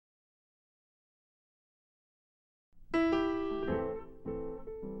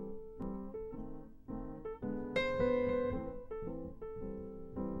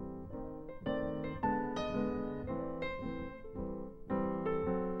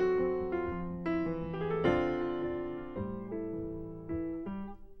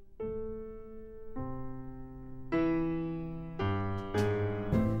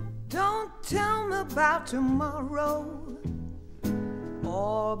about tomorrow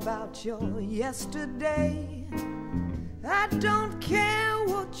or about your yesterday. I don't care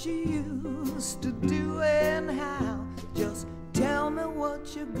what you used to do and how. Just tell me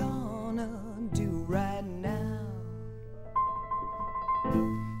what you're gonna do right now.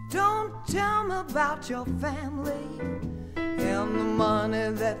 Don't tell me about your family and the money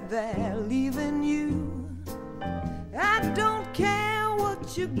that they're leaving you. I don't care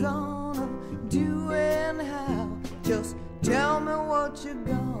what you're gonna do and how. Just tell me what you're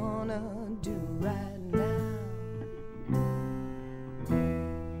gonna do right now.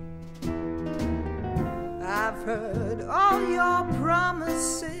 I've heard all your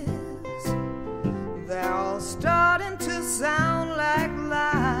promises. They're all starting to sound like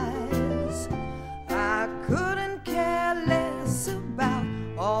lies. I couldn't care less about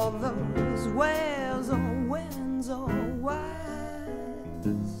all those wheres or whens or whys.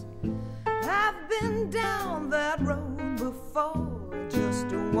 I've been down that road before, just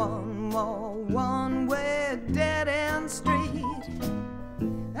one more one-way dead-end street.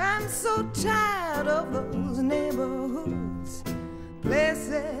 I'm so tired of those neighborhoods,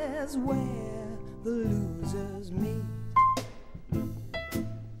 places where the losers meet.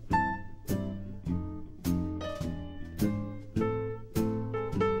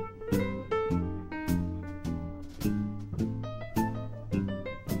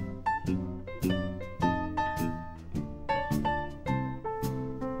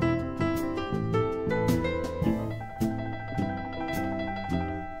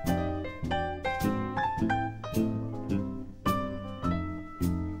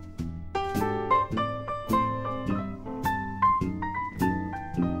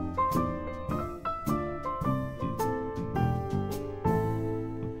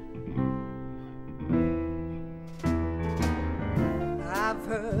 I've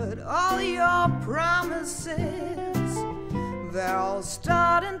heard all your promises. They're all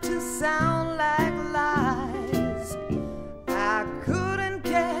starting to sound like lies. I couldn't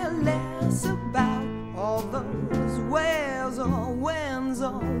care less about all those wheres or whens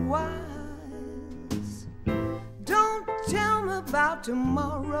or whys. Don't tell me about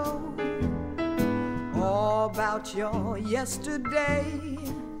tomorrow or about your yesterday.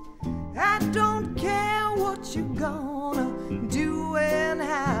 I don't care what you're gonna do and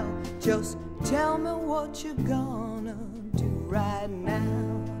how. Just tell me what you're gonna do right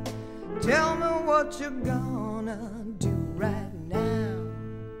now. Tell me what you're gonna do right now.